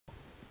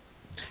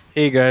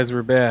Hey guys,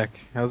 we're back.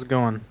 How's it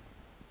going?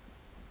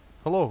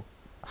 Hello.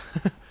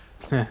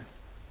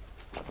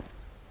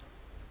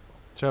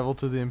 Travel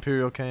to the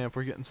Imperial camp.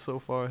 We're getting so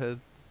far ahead.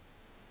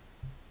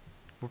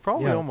 We're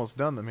probably Yeah, almost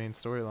done the main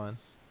storyline.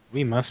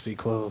 we must be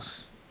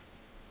close.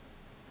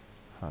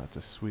 Oh, that's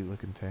a sweet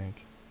looking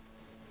tank.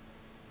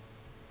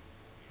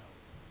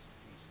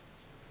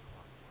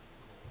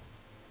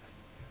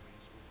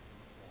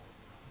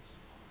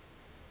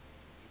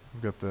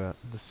 We've got the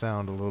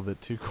sound a little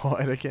bit too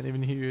quiet. I can't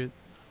even hear it.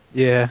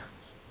 Yeah.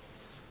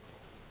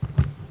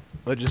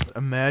 But just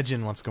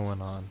imagine what's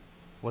going on.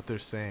 What they're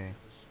saying.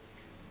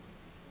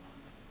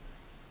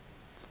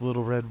 It's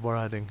Little Red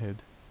Riding Hood.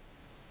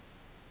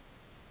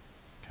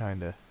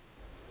 Kinda.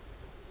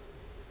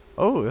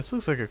 Oh, this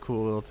looks like a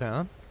cool little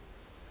town.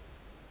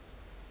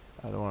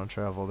 I don't want to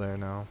travel there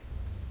now.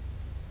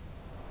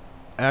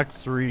 Act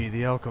 3,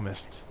 The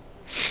Alchemist.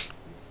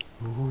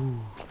 Ooh.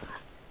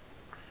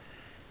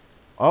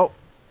 Oh!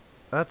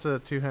 That's a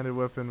two-handed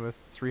weapon with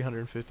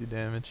 350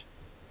 damage.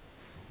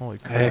 Holy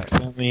I crap.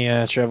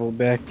 accidentally traveled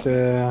back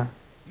to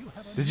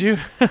Did you?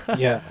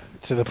 yeah,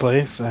 to the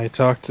place. I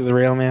talked to the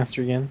rail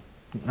master again.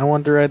 I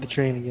wanted to ride the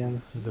train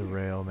again. The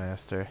Rail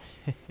Master.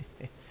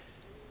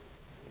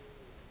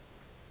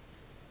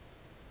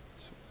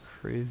 Some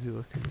crazy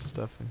looking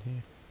stuff in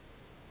here.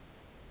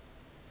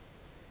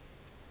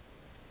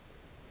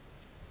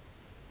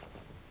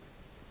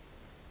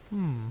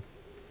 Hmm.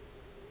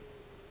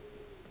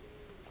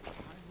 I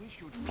wish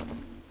you'd.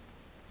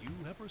 You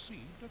have received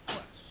a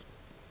quest.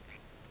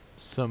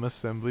 Some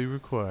assembly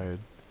required.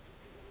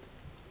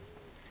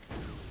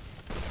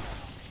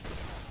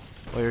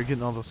 While you're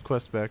getting all those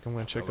quests back, I'm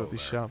gonna check Hello out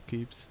these there.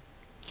 shopkeeps.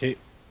 Okay.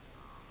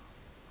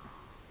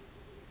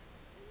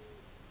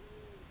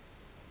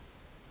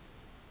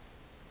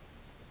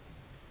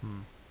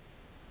 Hmm.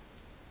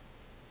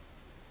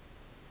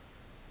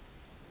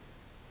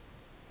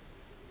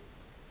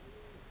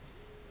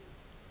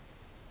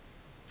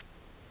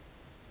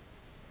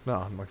 No,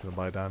 I'm not gonna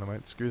buy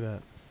dynamite. Screw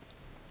that.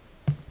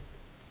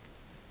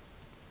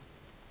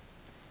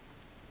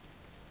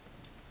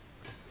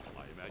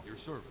 I am at your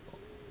service.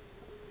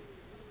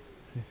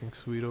 Anything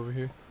sweet over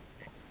here?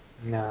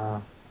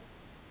 No.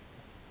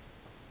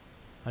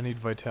 I need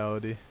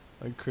vitality.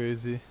 Like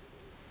crazy.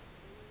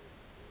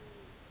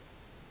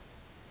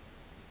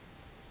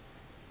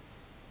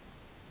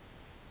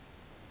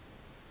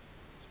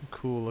 Some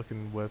cool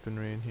looking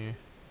weaponry in here.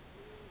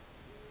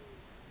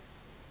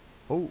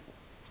 Oh!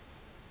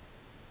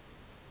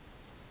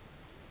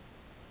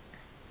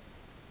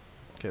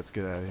 Okay, let's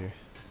get out of here.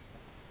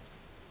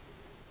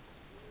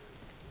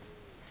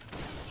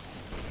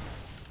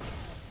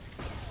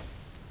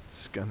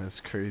 This gun is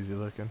crazy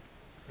looking.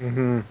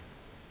 Mm-hmm.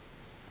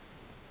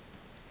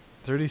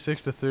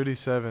 36 to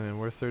 37, and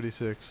we're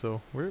 36,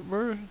 so we're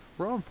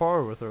on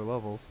par with our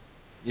levels.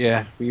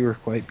 Yeah, we were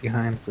quite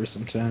behind for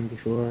some time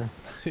before.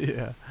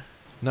 Yeah.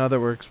 Now that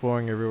we're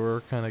exploring everywhere,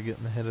 we're kind of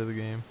getting ahead of the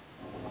game.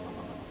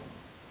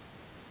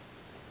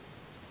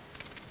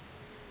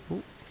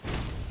 Ooh.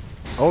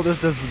 Oh, this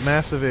does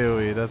massive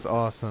AoE. That's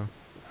awesome.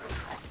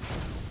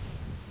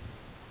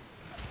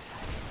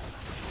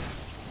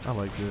 I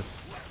like this.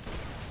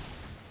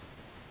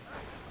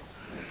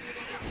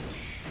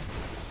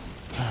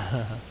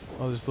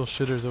 Oh, there's little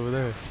shitters over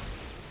there.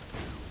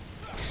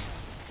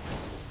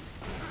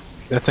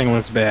 That thing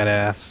looks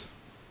badass.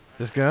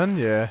 This gun?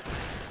 Yeah.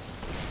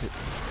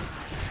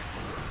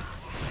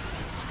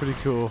 It's pretty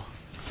cool.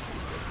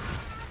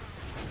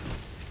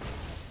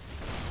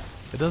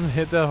 It doesn't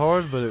hit that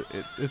hard, but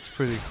it's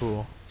pretty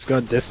cool. It's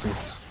got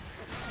distance.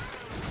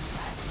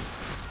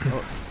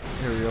 Oh,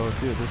 here we go. Let's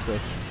see what this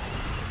does.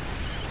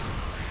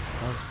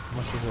 Not as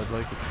much as I'd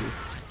like it to.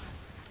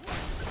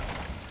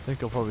 I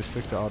think I'll probably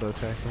stick to auto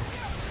attacking.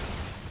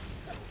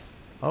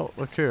 Oh,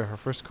 look here. Our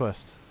first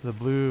quest. The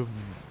blue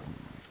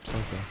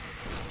something.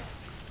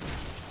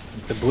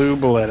 The blue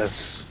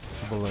Boletus.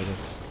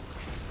 Boletus.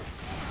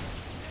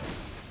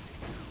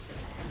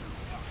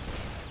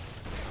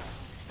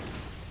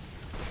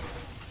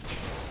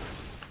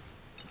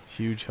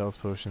 Huge health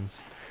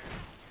potions.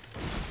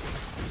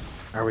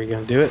 Are we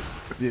gonna do it?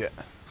 Yeah.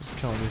 Just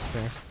killing these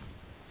things.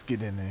 Let's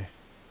get in there.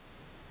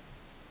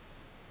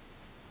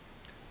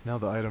 Now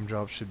the item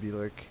drop should be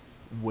like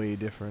way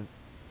different.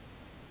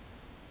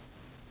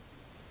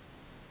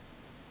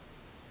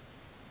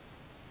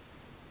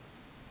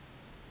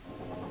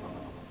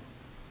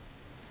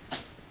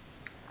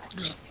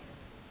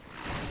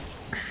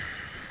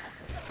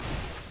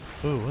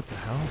 Ooh, what the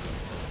hell?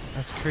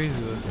 That's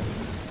crazy looking.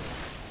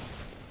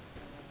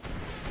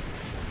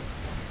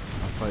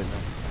 I'm fighting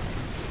him.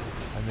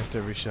 I missed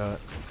every shot.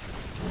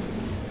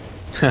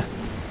 Yeah,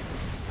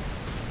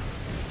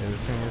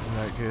 this thing isn't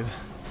that good.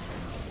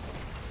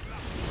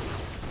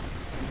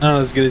 Not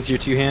as good as your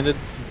two-handed.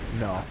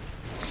 No.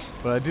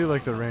 But I do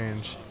like the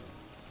range.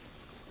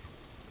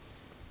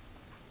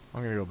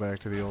 I'm gonna go back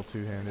to the old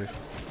two-hander.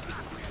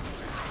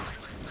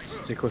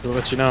 Stick with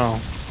what you know.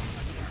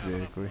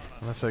 Exactly.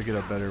 Unless I get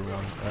a better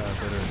one,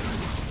 better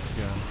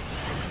gun.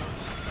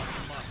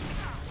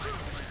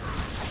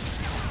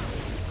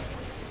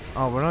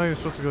 Oh, we're not even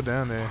supposed to go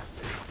down there.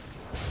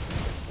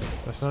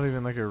 That's not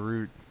even like a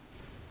route.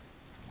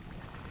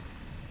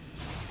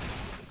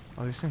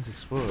 Oh, these things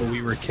explode. But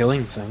we were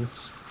killing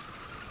things.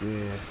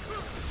 Yeah.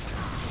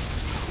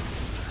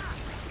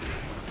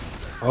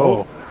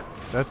 Oh.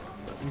 That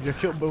you got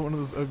killed by one of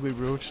those ugly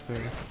roach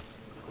things.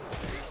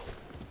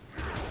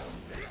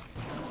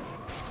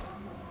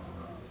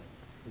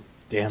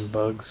 Damn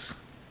bugs.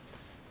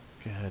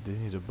 God, they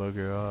need to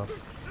bugger off.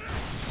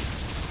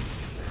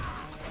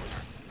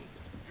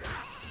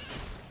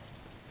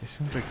 This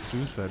thing's like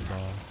suicide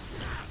bomb.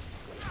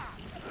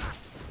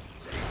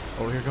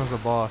 Oh, here comes a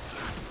boss.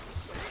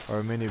 Or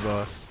a mini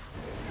boss.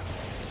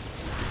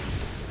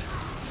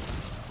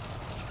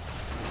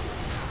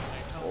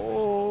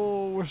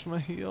 Oh, where's my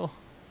heal?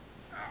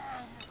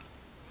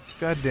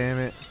 God damn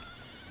it.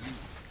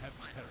 Have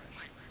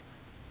perished.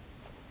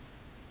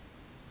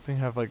 Thing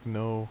have like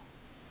no.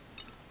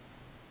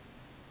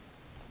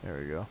 There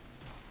we go.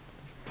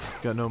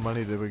 Got no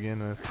money to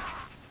begin with.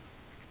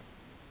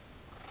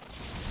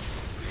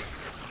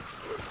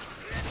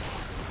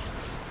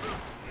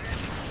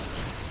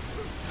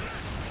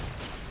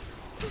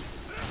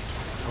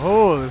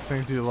 Oh, this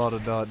thing do a lot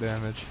of dot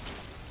damage.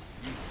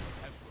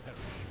 Have perished.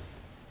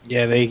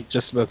 Yeah, they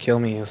just about kill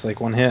me with like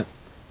one hit.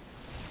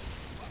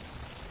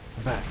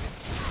 I'm back.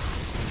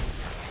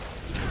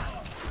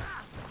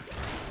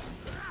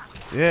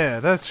 Yeah,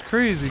 that's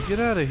crazy. Get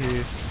out of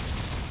here.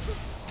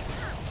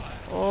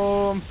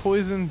 Oh, I'm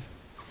poisoned.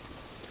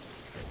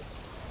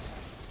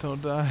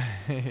 Don't die.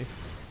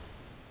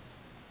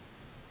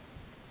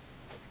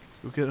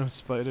 Go get them,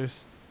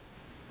 spiders.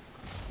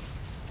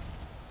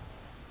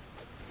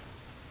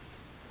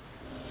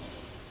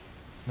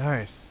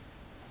 Nice.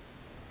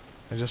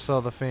 I just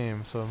saw the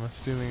fame, so I'm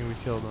assuming we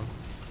killed him.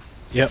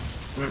 Yep.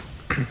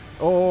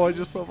 Oh, I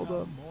just leveled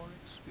up. More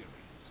experience.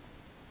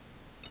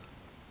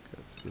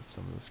 Let's get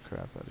some of this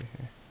crap out of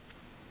here.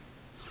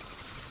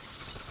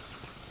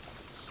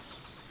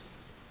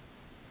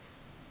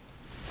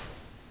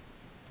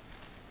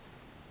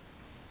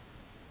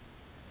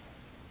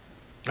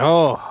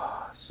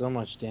 Oh, so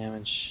much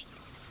damage.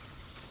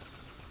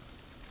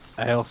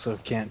 I also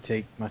can't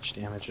take much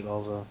damage at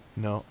all, though.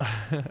 No.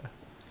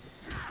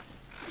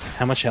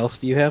 How much health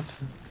do you have?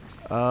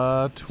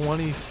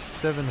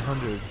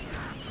 2,700.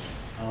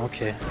 Oh,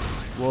 okay. I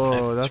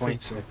Whoa, have that's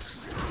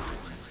 26.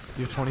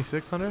 You have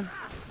 2,600?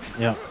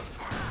 Yeah.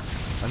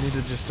 I need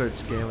to just start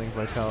scaling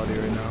vitality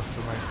right now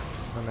for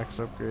my next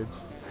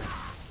upgrades.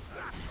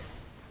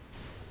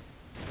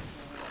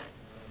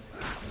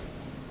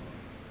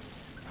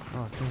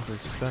 Oh, things are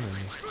stunning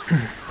me.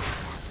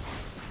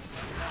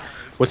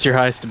 What's your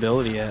highest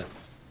ability at?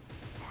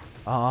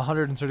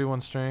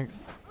 131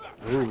 strength.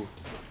 Ooh.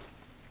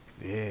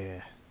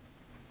 Yeah.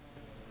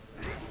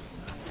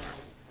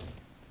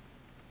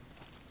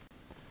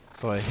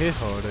 So I hit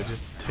hard, I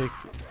just take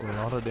a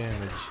lot of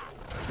damage.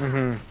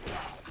 Mm-hmm.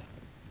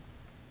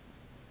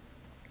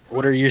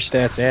 What are your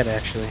stats at,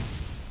 actually?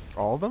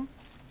 All of them?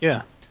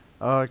 Yeah.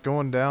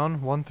 Going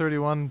down,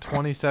 131,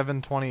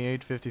 27,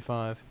 28,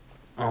 55.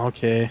 Oh,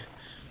 okay.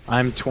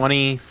 I'm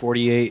 20,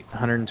 48,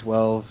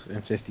 112,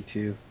 and 52.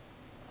 You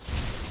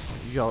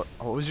got,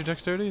 what was your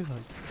dexterity?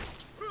 Like,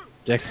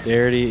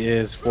 Dexterity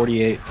is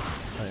 48.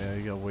 oh yeah,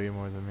 you got way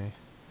more than me.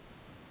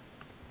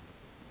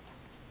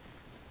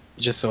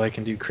 Just so I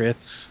can do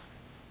crits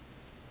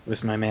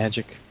with my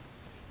magic.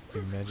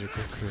 Your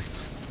magical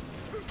crits.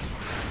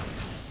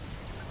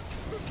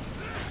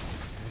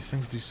 These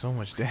things do so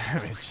much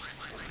damage.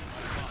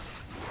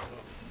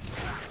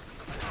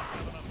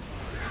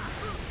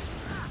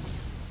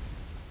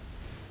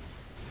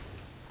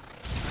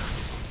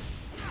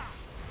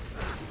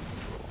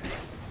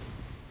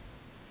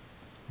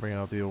 Bring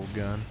out the old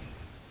gun.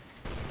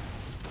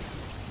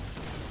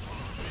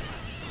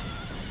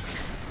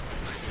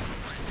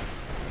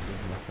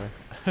 Does nothing.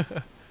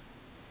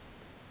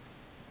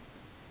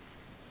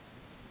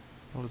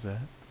 What was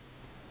that?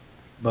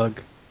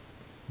 Bug.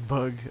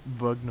 Bug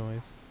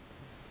noise.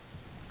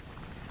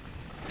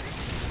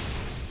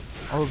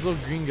 All those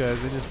little green guys,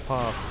 they just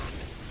pop.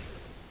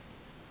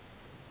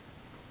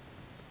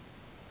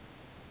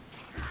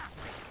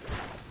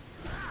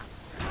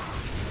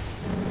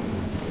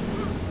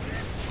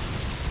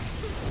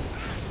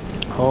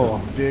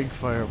 Oh. It's a big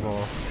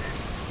fireball.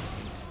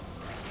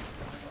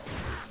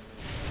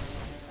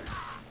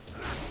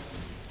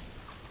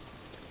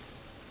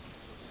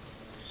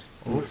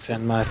 Let's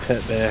send my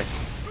pet back.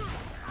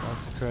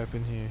 Lots of crap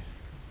in here.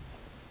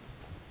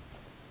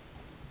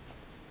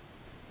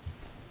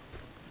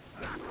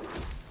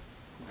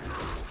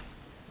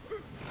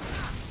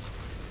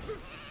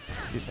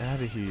 Get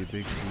out of here, you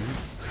big dude.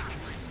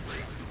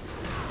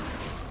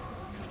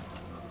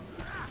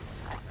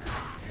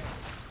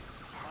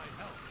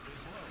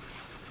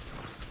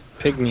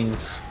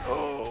 Pygmies.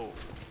 Oh!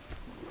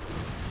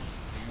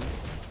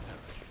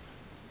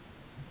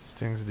 These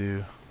things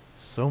do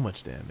so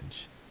much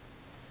damage.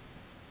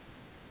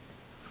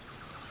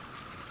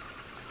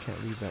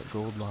 Can't leave that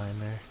gold lying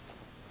there.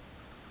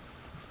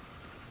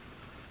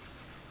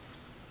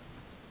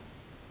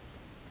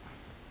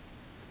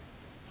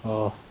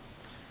 Oh,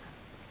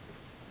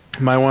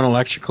 my one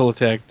electrical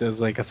attack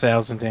does like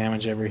 1,000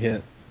 damage every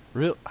hit.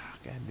 Real? Oh,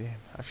 God damn.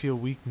 I feel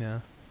weak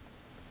now.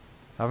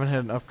 I haven't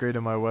had an upgrade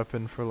in my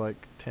weapon for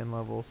like 10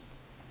 levels.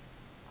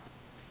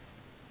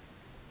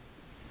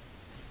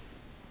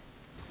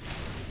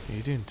 Yeah,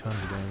 you're doing tons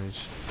of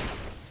damage.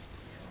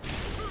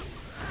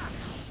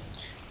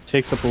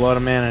 Takes up a lot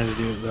of mana to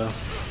do it though.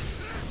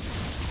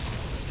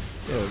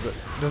 Yeah, but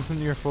doesn't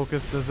your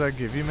focus, does that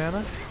give you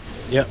mana?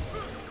 Yep.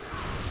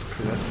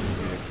 See, that's pretty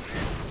good.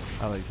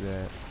 I like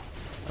that.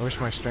 I wish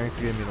my strength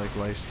gave me like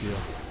lifesteal.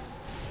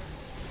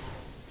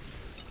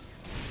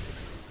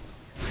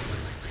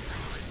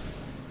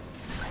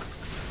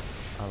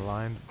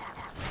 Aligned.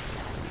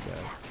 That's pretty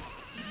bad.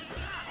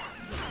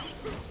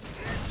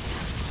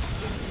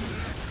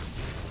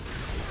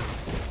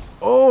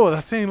 Oh,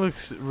 that thing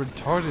looks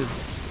retarded.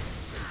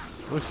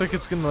 Looks like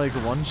it's gonna like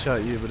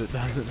one-shot you, but it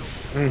doesn't.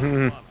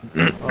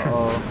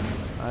 Uh-oh.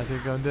 I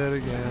think I'm dead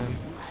again.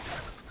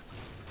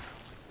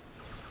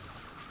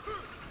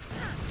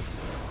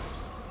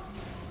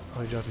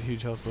 Oh, he dropped a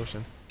huge health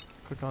potion.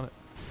 Click on it.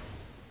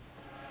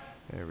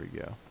 There we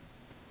go.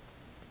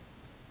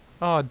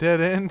 Oh,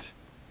 dead end.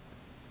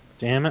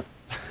 Damn it.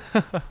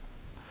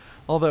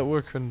 All that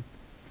work for...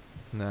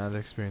 Nah, the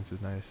experience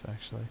is nice,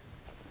 actually.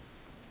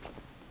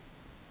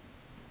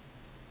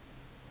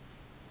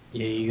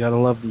 Yeah, you gotta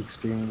love the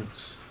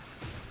experience.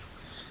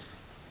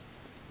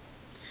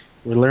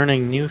 We're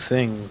learning new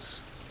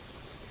things.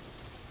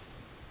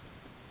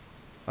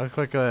 I look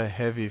like a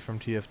heavy from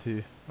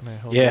TF2 when I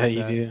hold Yeah, like you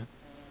that. do.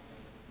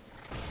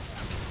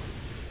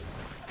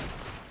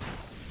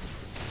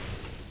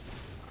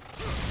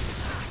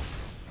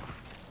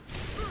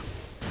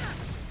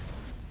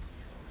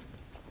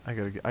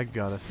 I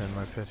gotta send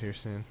my pet here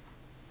soon.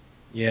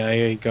 Yeah,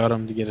 I got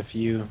him to get a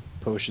few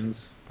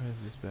potions. Where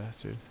is this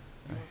bastard?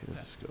 Alright,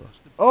 let's go.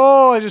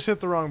 Oh, I just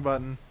hit the wrong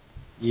button.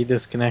 You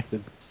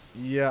disconnected.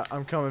 Yeah,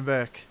 I'm coming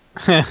back.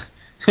 I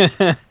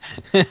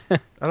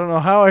don't know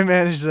how I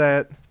managed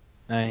that.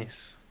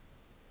 Nice.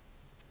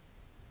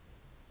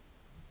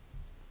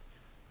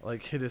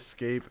 Like hit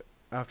escape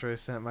after I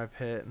sent my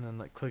pet and then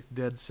like clicked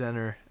dead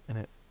center and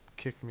it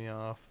kicked me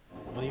off.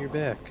 Well, you're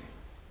back.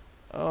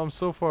 Oh, I'm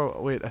so far.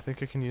 Wait, I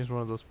think I can use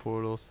one of those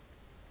portals.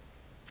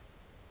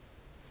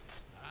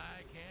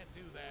 I can't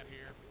do that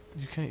here.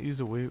 You can't use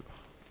a wave.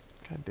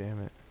 God damn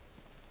it.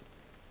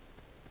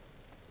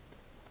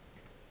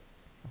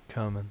 I'm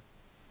coming.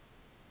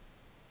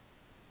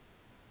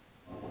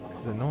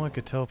 Because I know I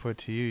could teleport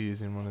to you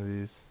using one of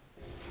these.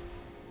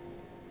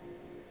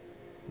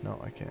 No,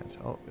 I can't.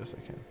 Oh, yes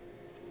I can.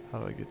 How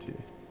do I get to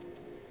you?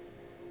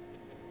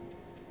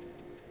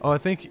 Oh, I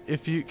think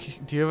if you...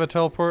 Do you have a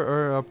teleport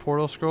or a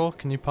portal scroll?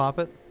 Can you pop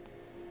it?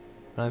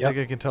 And I Yep. think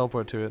I can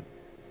teleport to it.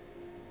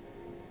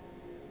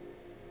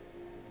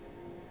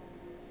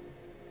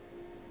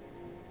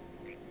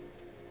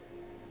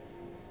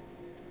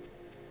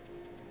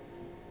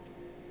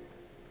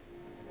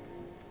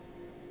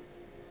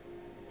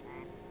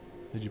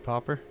 Did you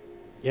pop her?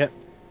 Yep.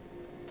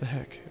 What the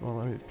heck? It won't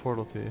let me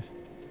portal to you.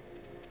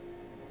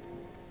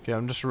 Okay,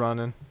 I'm just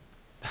running.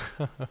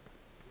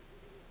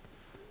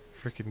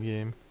 Freaking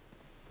game.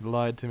 It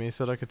lied to me,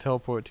 said I could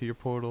teleport to your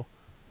portal.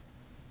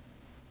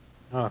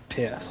 Oh,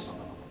 piss.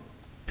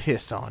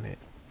 Piss on it.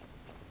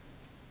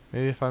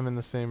 Maybe if I'm in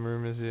the same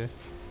room as you.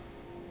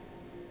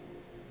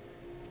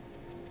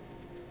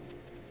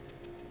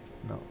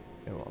 No,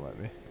 it won't let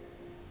me.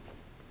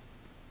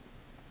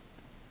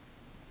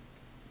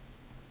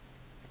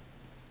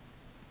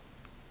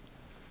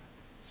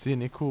 See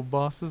any cool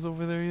bosses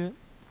over there yet?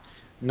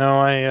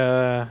 No,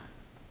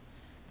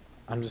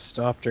 I'm just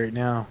stopped right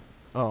now.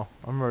 Oh,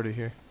 I'm already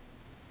here.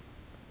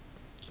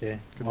 Okay.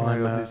 Good Well, thing I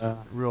I'm got these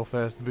real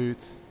fast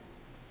boots.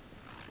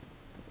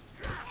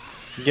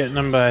 getting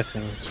them by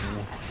things for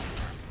me.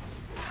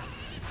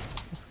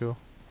 Let's go.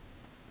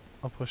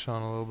 I'll push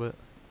on a little bit.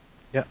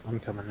 Yep, I'm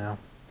coming now.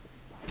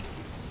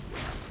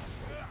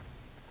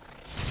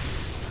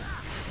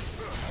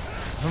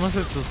 I don't know if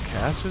it's those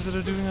casters that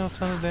are doing a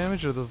ton of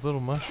damage or those little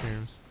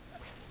mushrooms.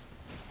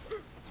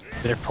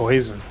 They're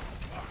poison.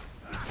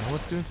 Is that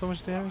what's doing so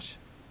much damage?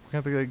 We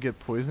have to like, get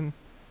poison?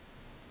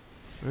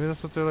 Maybe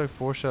that's what they're like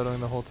foreshadowing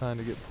the whole time,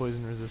 to get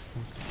poison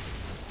resistance.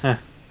 Huh.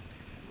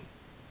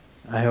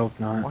 I hope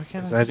not. Why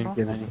can't 'cause I I didn't stop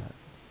get like any. that?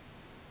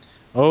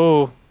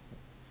 Oh!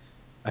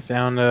 I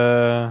found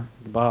the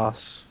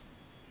boss.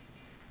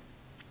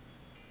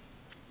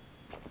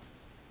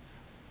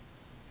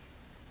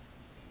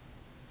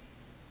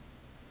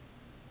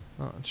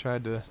 Oh, I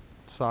tried to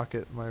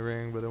socket my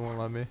ring, but it won't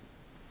let me.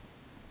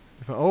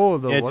 Oh,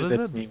 the Yeah, what did is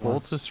that it? to me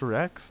once. Boletus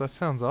Rex? That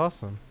sounds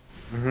awesome.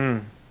 Mm-hmm.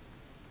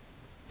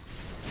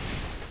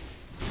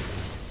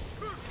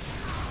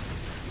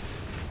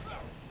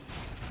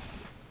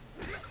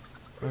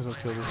 Might as well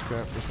kill this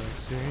crap for some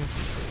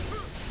experience.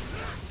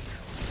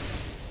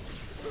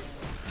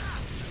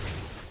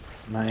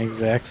 My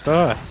exact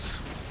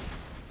thoughts.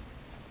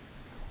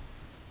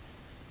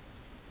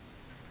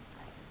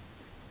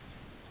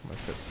 My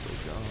pet's still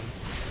gone.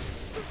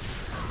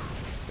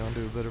 Let's go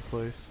to a better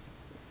place.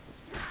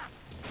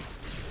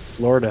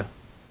 Florida.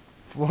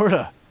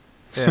 Florida.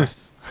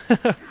 Yes.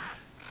 It's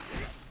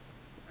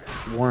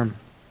warm.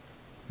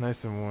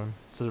 Nice and warm.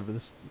 Instead of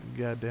this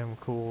goddamn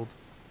cold.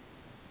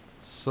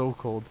 So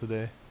cold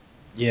today.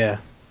 Yeah.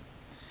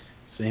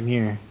 Same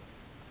here.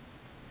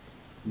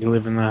 You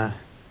live in a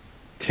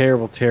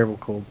terrible, terrible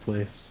cold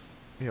place.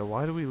 Yeah,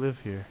 why do we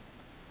live here?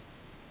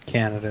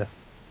 Canada.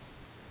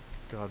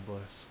 God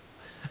bless.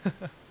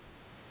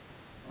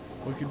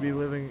 We could be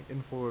living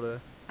in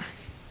Florida.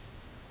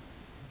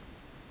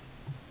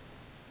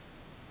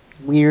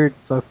 Weird,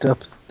 fucked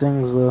up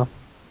things, though.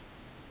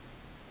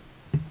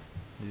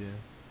 Yeah.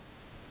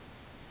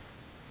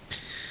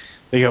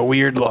 They got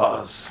weird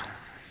laws.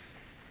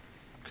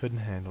 Couldn't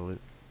handle it.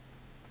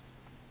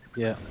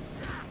 Yeah.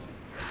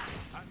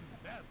 I'm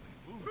badly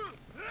wounded.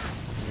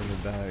 I'm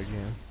gonna die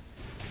again.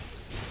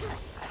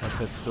 My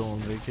pet's still on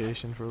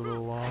vacation for a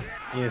little while.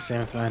 Yeah,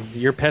 same time.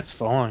 Your pet's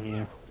following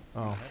you.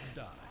 Oh. Have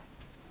died.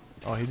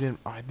 Oh, he didn't.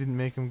 I didn't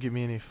make him give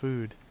me any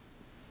food.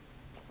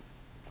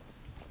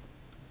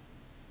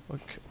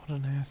 Look, what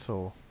an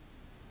asshole.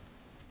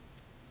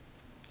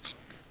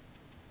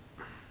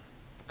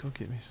 Go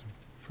get me some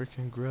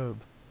freaking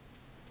grub.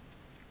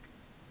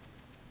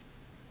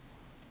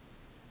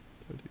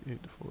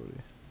 38 to 40.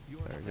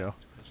 Your There we go. pet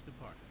has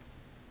departed.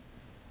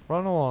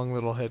 Run along,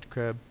 little head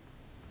crab.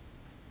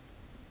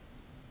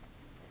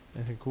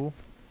 Anything cool?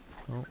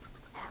 No.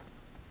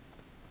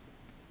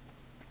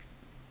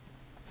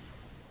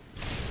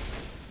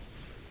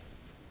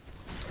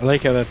 I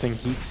like how that thing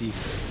heat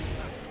seeks.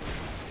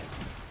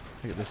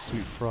 Look at this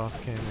sweet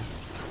frost cannon.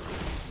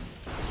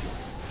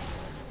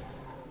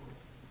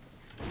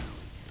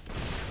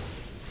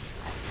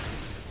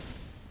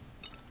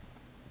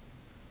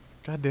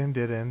 Goddamn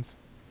dead ends.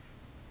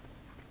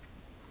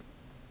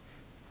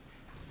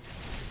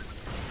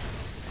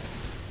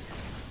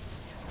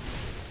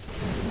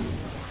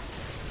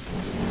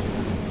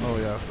 Oh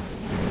yeah.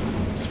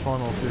 Let's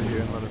funnel through here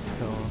and let us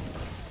kill him.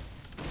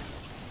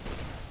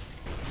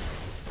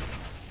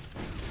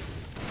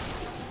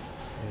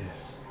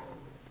 Yes.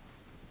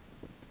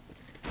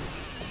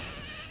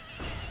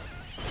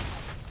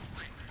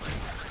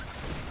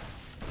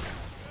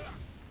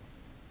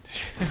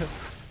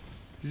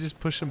 Did you just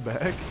push him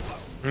back?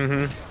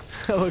 Mm-hmm.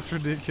 That looked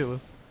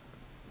ridiculous.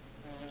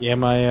 Yeah,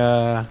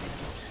 my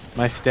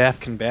staff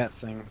can bat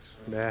things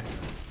back.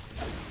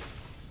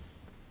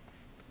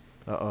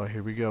 Uh-oh,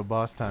 here we go,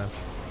 boss time.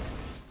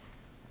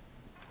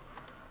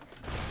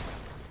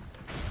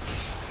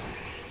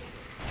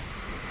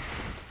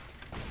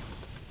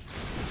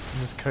 I'm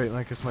just kiting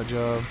like it's my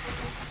job.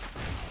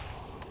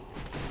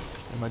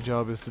 And my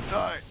job is to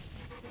die.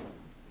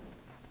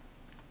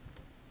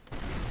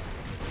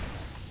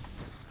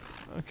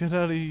 Oh, get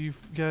out of here, you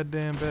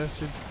goddamn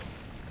bastards.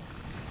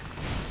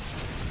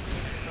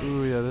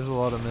 Ooh, yeah, there's a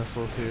lot of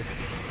missiles here.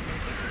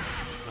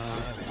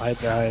 I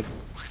died.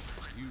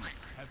 You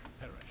have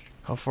perished.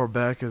 How far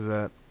back is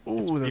that?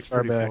 It's Ooh, pretty that's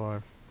far pretty back.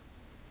 far.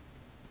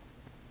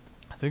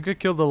 I think I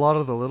killed a lot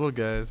of the little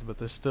guys, but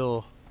there's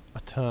still a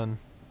ton.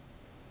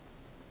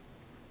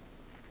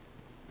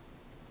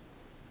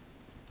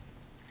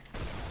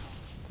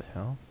 What the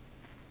hell?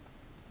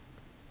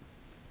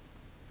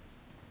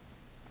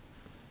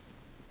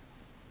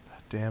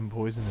 That damn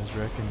poison is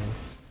wrecking me.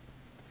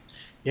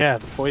 Yeah,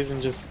 the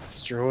poison just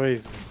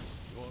destroys me.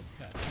 Your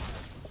pet has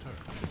returned.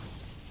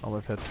 All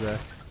my pets back.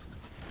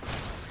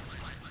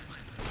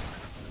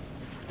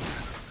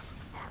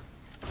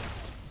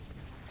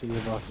 Do we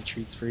have lots of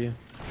treats for you?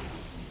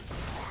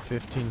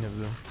 15 of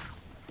them.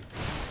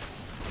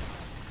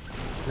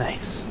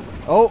 Nice.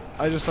 Oh,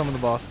 I just summoned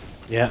the boss.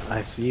 Yeah,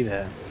 I see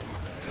that.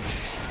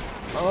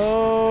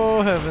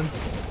 Oh,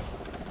 heavens.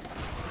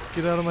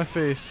 Get out of my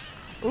face.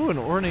 Ooh, an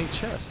ornate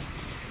chest.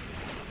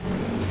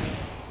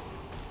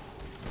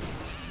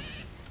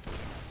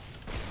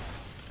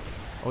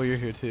 Oh, you're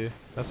here too.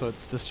 That's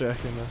what's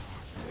distracting me.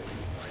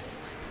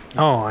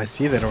 Oh, I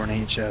see that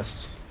ornate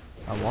chest.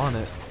 I want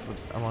it, but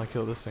I want to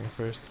kill this thing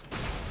first.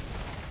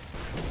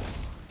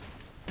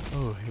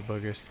 Oh, you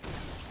buggers.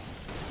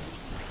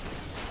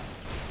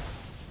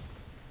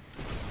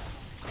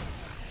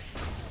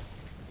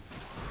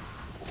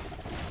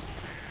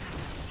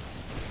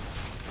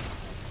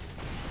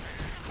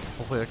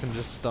 Hopefully I can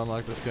just stun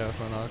lock this guy with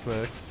my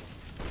knockbacks.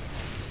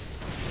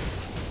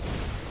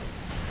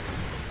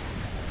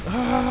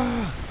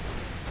 Ah!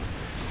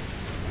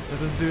 That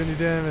doesn't do any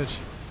damage.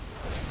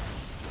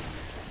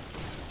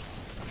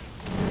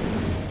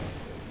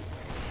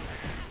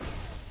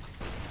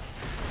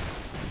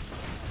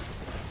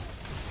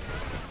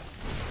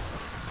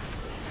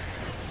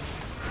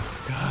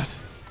 God.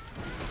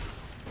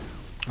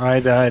 I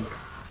died.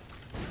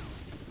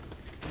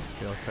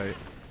 Okay, I'll kite.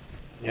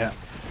 Yeah.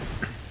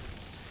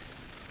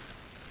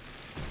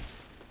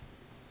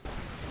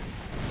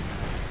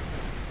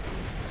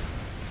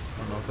 I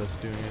don't know if that's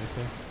doing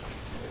anything.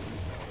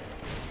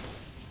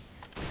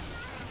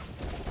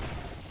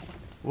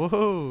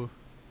 Whoa!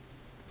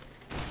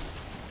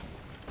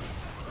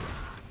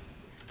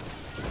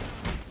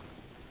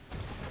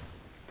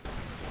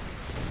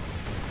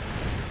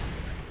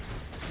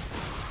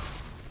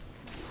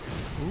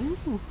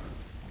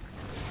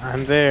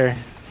 I'm there.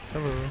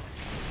 Hello.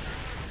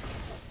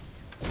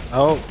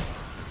 Oh,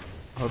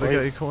 Oh, they got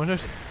Boys. you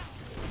cornered?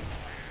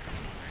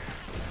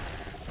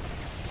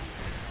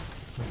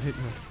 I'm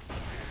hitting him.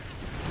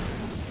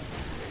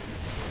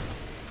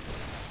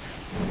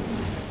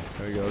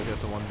 There we go,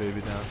 get the one baby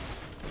down.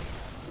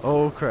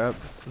 Oh crap,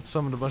 it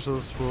summoned a bunch of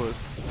those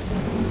spores.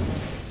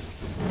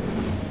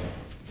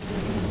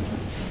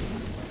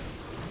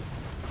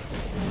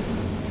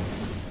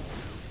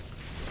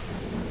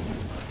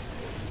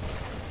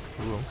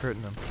 Ooh, I'm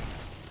critting him.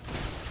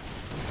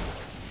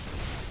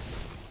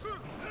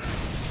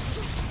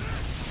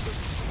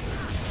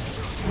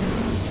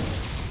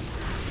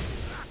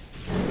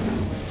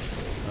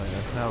 Oh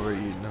yeah, now we're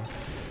eating them.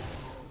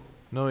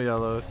 No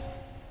yellows.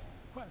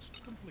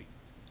 Quest complete.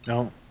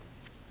 no.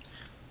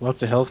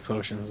 Lots of health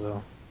potions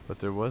though. But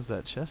there was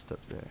that chest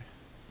up there.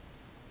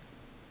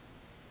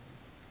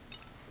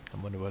 I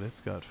wonder what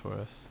it's got for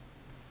us.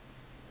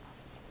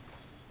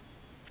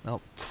 Oh,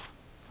 pff,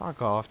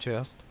 fuck off,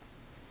 chest.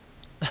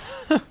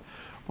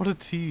 What a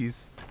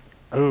tease.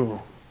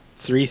 Oh,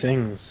 3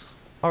 things.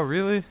 Oh,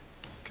 really?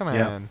 Come on.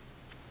 Yeah.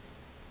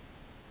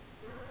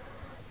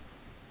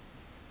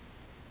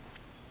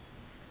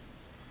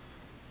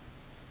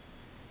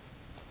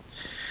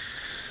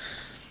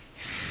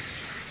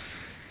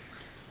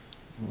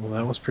 Well,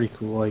 that was pretty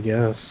cool, I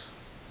guess.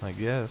 I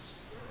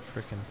guess.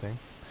 Frickin' thing.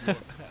 Your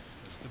pet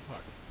has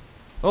departed.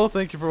 Oh,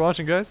 thank you for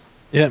watching, guys.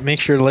 Yeah, make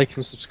sure to like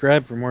and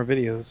subscribe for more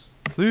videos.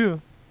 See ya.